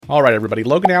All right, everybody.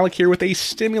 Logan Alec here with a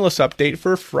stimulus update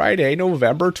for Friday,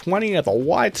 November 20th.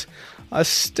 What? A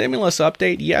stimulus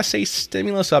update? Yes, a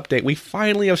stimulus update. We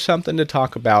finally have something to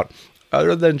talk about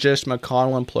other than just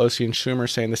McConnell and Pelosi and Schumer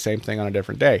saying the same thing on a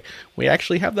different day. We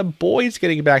actually have the boys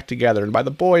getting back together. And by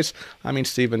the boys, I mean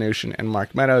Steve Mnuchin and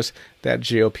Mark Meadows, that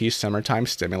GOP summertime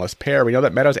stimulus pair. We know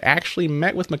that Meadows actually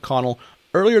met with McConnell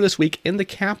earlier this week in the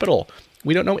Capitol.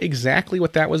 We don't know exactly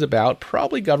what that was about,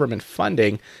 probably government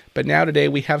funding, but now today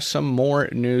we have some more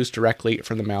news directly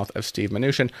from the mouth of Steve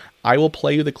Mnuchin. I will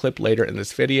play you the clip later in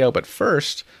this video, but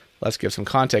first, let's give some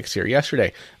context here.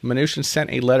 Yesterday, Mnuchin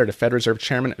sent a letter to Fed Reserve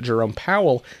Chairman Jerome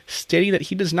Powell stating that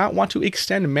he does not want to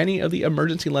extend many of the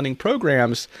emergency lending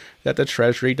programs that the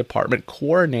Treasury Department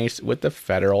coordinates with the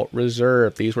Federal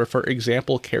Reserve. These were, for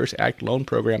example, CARES Act loan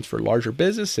programs for larger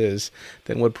businesses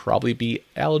that would probably be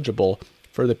eligible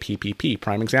for the PPP.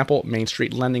 Prime example, Main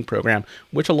Street Lending Program,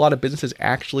 which a lot of businesses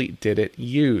actually didn't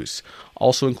use.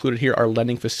 Also included here are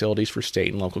lending facilities for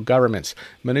state and local governments.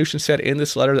 Mnuchin said in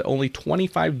this letter that only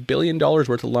 $25 billion worth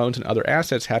of loans and other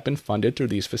assets have been funded through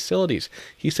these facilities.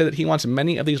 He said that he wants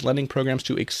many of these lending programs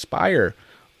to expire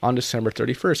on December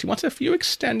 31st. He wants a few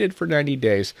extended for 90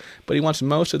 days, but he wants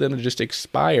most of them to just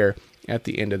expire at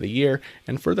the end of the year,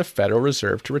 and for the Federal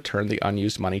Reserve to return the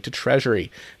unused money to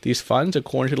Treasury. These funds,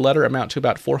 according to the letter, amount to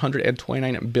about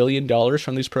 $429 billion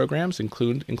from these programs,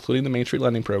 including the Main Street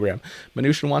Lending Program.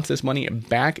 Mnuchin wants this money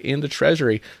back in the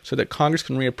Treasury so that Congress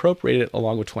can reappropriate it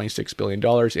along with $26 billion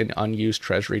in unused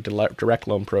Treasury direct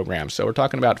loan programs. So we're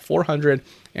talking about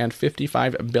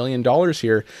 $455 billion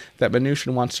here that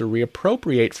Mnuchin wants to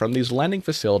reappropriate from these lending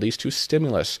facilities to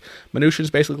stimulus. Mnuchin's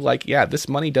basically like, yeah, this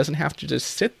money doesn't have to just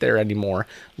sit there anymore.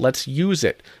 Let's use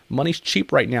it. Money's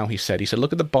cheap right now, he said. He said,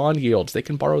 look at the bond yields. They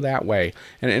can borrow that way.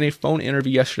 And in a phone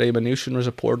interview yesterday, Mnuchin was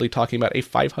reportedly talking about a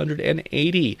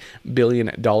 $580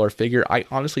 billion figure. I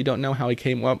honestly don't know how he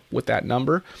came up with that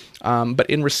number. But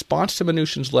in response to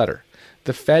Mnuchin's letter,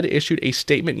 the Fed issued a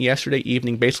statement yesterday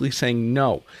evening basically saying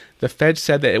no. The Fed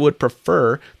said that it would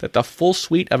prefer that the full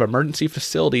suite of emergency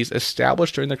facilities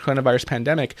established during the coronavirus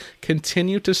pandemic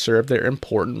continue to serve their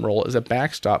important role as a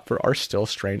backstop for our still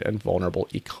strained and vulnerable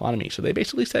economy. So they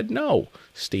basically said no,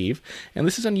 Steve. And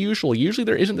this is unusual. Usually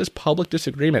there isn't this public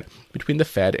disagreement between the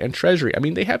Fed and Treasury. I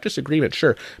mean, they have disagreement,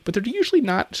 sure, but they're usually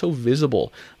not so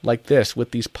visible like this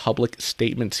with these public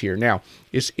statements here. Now,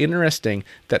 it's interesting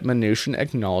that Mnuchin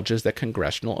acknowledges that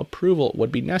congressional approval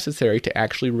would be necessary to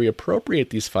actually reappropriate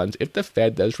these funds if the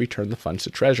Fed does return the funds to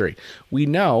Treasury. We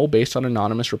know, based on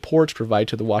anonymous reports provided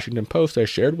to the Washington Post I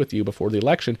shared with you before the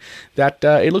election, that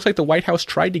it looks like the White House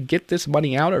tried to get this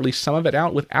money out, or at least some of it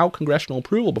out, without congressional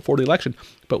approval before the election,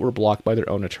 but were blocked by their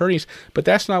own attorneys. But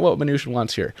that's not what Mnuchin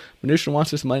wants here. Mnuchin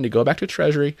wants this money to go back to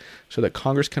Treasury so that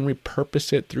Congress can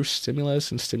repurpose it through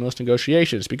stimulus and stimulus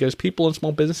negotiations, because people and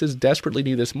small businesses desperately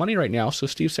need this money right now. So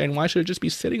Steve's saying, why should it just be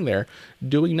sitting there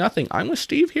doing nothing? I'm with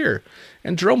Steve here.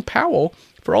 And Jerome Powell,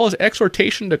 for all his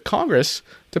exhortation to Congress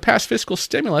to pass fiscal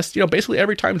stimulus, basically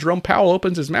every time Jerome Powell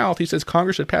opens his mouth, he says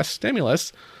Congress should pass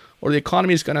stimulus or the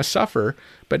economy is going to suffer.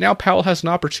 But now Powell has an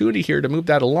opportunity here to move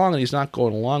that along, and he's not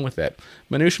going along with it.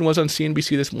 Mnuchin was on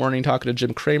CNBC this morning talking to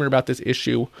Jim Cramer about this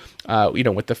issue,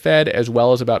 with the Fed, as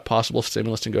well as about possible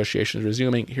stimulus negotiations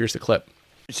resuming. Here's the clip.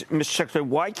 Mr. Secretary,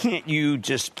 why can't you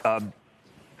just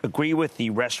agree with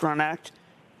the Restaurant Act,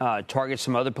 target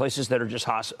some other places that are just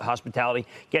hospitality,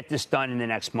 get this done in the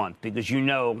next month? Because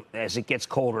as it gets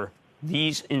colder,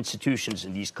 these institutions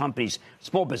and these companies,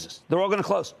 small business, they're all going to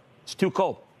close. It's too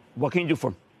cold. What can you do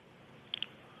for them?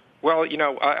 Well,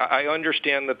 I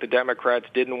understand that the Democrats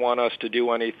didn't want us to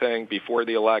do anything before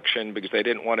the election because they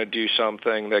didn't want to do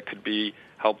something that could be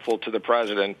helpful to the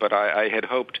president. But I had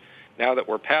hoped, now that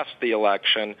we're past the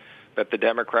election, that the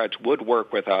Democrats would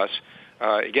work with us.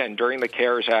 Again, during the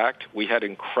CARES Act, we had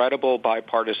incredible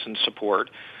bipartisan support,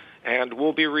 and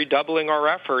we'll be redoubling our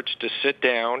efforts to sit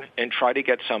down and try to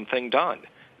get something done.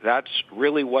 That's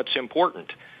really what's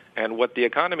important. And what the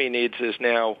economy needs is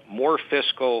now more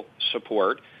fiscal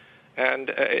support. And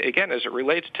again, as it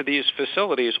relates to these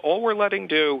facilities, all we're letting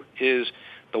do is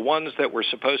the ones that were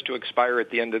supposed to expire at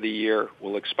the end of the year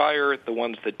will expire. The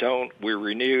ones that don't, we're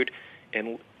renewed.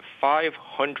 And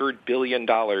 $500 billion,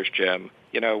 Jim.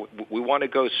 We want to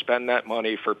go spend that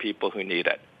money for people who need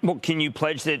it. Well, can you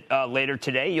pledge that later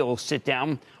today you'll sit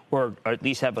down or at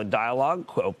least have a dialogue,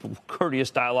 courteous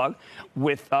dialogue,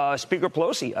 with Speaker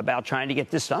Pelosi about trying to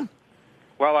get this done?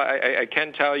 Well, I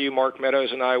can tell you Mark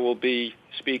Meadows and I will be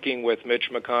speaking with Mitch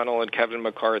McConnell and Kevin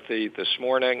McCarthy this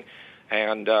morning,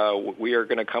 and we are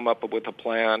going to come up with a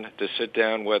plan to sit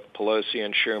down with Pelosi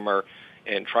and Schumer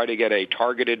and try to get a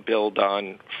targeted bill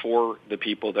done for the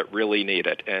people that really need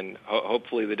it. And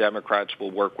hopefully the Democrats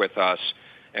will work with us,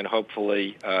 and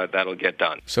hopefully that'll get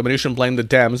done. So Mnuchin blamed the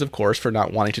Dems, of course, for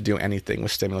not wanting to do anything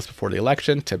with stimulus before the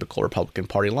election. Typical Republican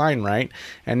Party line, right?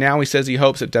 And now he says he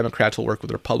hopes that Democrats will work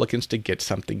with Republicans to get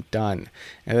something done.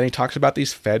 And then he talks about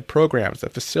these Fed programs, the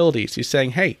facilities. He's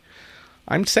saying, hey,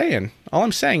 all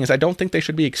I'm saying is I don't think they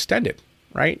should be extended,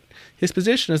 right? His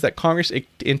position is that Congress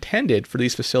intended for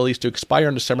these facilities to expire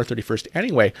on December 31st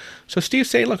anyway. So Steve's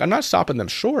saying, look, I'm not stopping them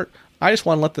short. I just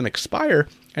want to let them expire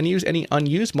and use any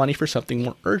unused money for something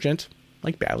more urgent,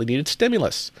 like badly needed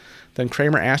stimulus. Then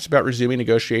Kramer asked about resuming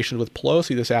negotiations with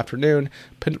Pelosi this afternoon.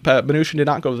 Mnuchin did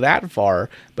not go that far,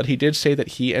 but he did say that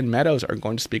he and Meadows are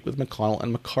going to speak with McConnell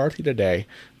and McCarthy today.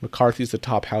 McCarthy's the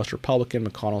top House Republican,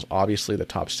 McConnell's obviously the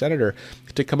top senator,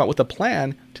 to come up with a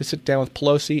plan to sit down with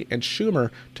Pelosi and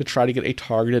Schumer to try to get a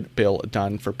targeted bill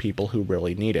done for people who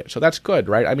really need it. So that's good,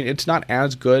 right? I mean, it's not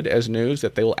as good as news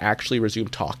that they will actually resume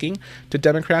talking to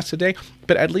Democrats today,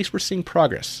 but at least we're seeing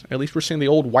progress. At least we're seeing the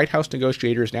old White House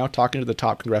negotiators now talking to the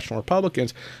top congressional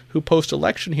Republicans who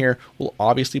post-election here will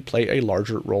obviously play a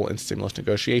larger role in stimulus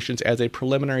negotiations as a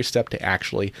preliminary step to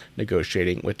actually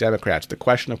negotiating with Democrats. The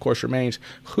question, of course, remains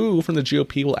who from the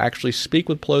GOP will actually speak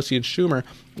with Pelosi and Schumer.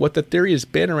 What the theory has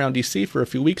been around D.C. for a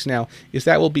few weeks now is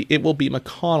that it will be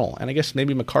McConnell, and I guess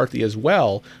maybe McCarthy as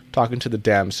well, talking to the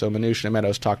Dems. So Mnuchin and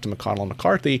Meadows talk to McConnell and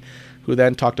McCarthy, who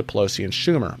then talk to Pelosi and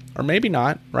Schumer. Or maybe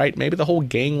not, right? Maybe the whole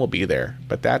gang will be there,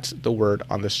 but that's the word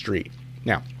on the street.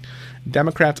 Now,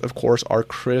 Democrats, of course, are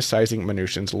criticizing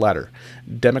Mnuchin's letter.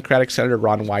 Democratic Senator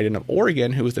Ron Wyden of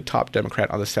Oregon, who is the top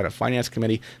Democrat on the Senate Finance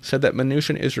Committee, said that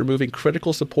Mnuchin is removing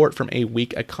critical support from a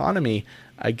weak economy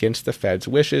against the Fed's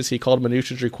wishes. He called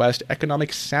Mnuchin's request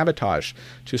economic sabotage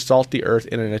to salt the earth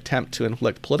in an attempt to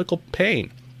inflict political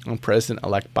pain on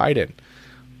President-elect Biden.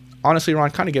 Honestly, Ron,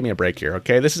 kind of give me a break here,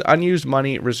 okay? This is unused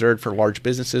money reserved for large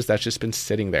businesses that's just been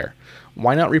sitting there.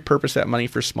 Why not repurpose that money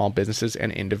for small businesses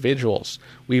and individuals?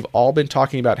 We've all been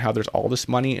talking about how there's all this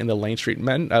money in the Lane Street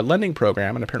lending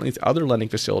program and apparently these other lending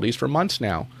facilities for months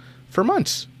now. For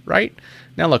months, right?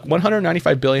 Now look,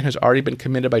 $195 billion has already been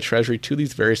committed by Treasury to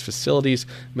these various facilities.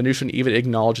 Mnuchin even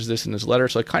acknowledges this in his letter,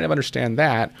 so I kind of understand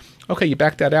that. Okay, you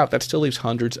back that out, that still leaves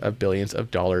hundreds of billions of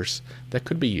dollars that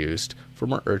could be used for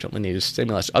more urgently needed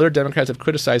stimulus. Other Democrats have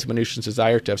criticized Mnuchin's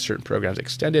desire to have certain programs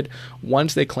extended,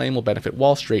 ones they claim will benefit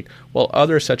Wall Street, while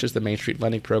others, such as the Main Street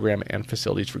Lending Program and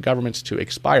facilities for governments, to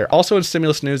expire. Also in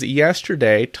stimulus news,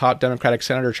 yesterday, top Democratic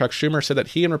Senator Chuck Schumer said that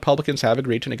he and Republicans have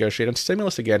agreed to negotiate on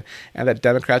stimulus again, and that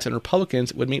Democrats and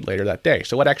Republicans would meet later that day.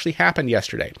 So what actually happened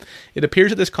yesterday? It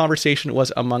appears that this conversation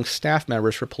was among staff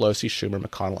members for Pelosi, Schumer,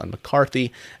 McConnell, and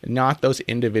McCarthy, not those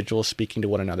individuals speaking to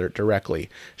one another directly.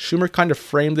 Schumer kind of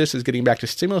framed this as getting back to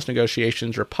stimulus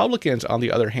negotiations. Republicans, on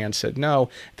the other hand, said no,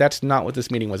 that's not what this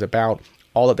meeting was about.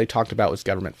 All that they talked about was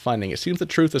government funding. It seems the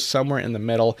truth is somewhere in the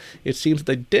middle. It seems that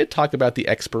they did talk about the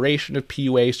expiration of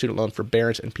PUA, student loan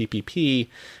forbearance, and PPP,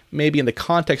 maybe in the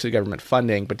context of government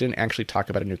funding, but didn't actually talk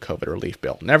about a new COVID relief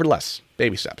bill. Nevertheless,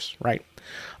 baby steps, right?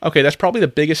 Okay, that's probably the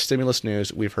biggest stimulus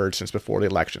news we've heard since before the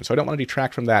election, so I don't want to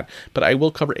detract from that, but I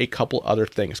will cover a couple other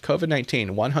things.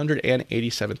 COVID-19,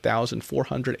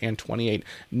 187,428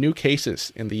 new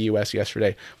cases in the U.S.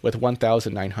 yesterday, with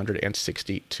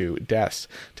 1,962 deaths.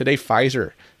 Today,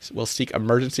 Pfizer will seek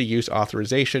emergency use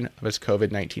authorization of its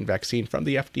COVID-19 vaccine from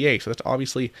the FDA, so that's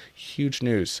obviously huge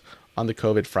news on the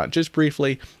COVID front. Just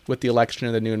briefly, with the election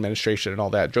and the new administration and all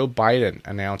that, Joe Biden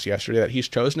announced yesterday that he's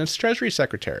chosen as Treasury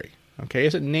Secretary. Okay,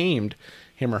 hasn't named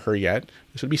him or her yet.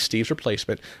 This would be Steve's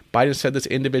replacement. Biden said this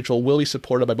individual will be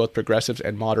supported by both progressives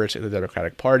and moderates in the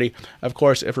Democratic Party. Of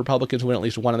course, if Republicans win at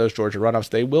least one of those Georgia runoffs,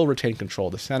 they will retain control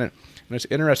of the Senate. And it's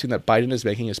interesting that Biden is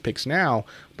making his picks now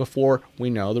before we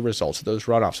know the results of those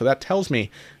runoffs. So that tells me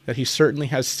that he certainly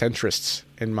has centrists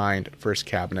in mind for his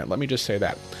cabinet. Let me just say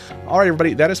that. All right,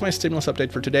 everybody, that is my stimulus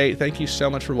update for today. Thank you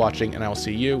so much for watching, and I will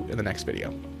see you in the next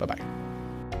video. Bye-bye.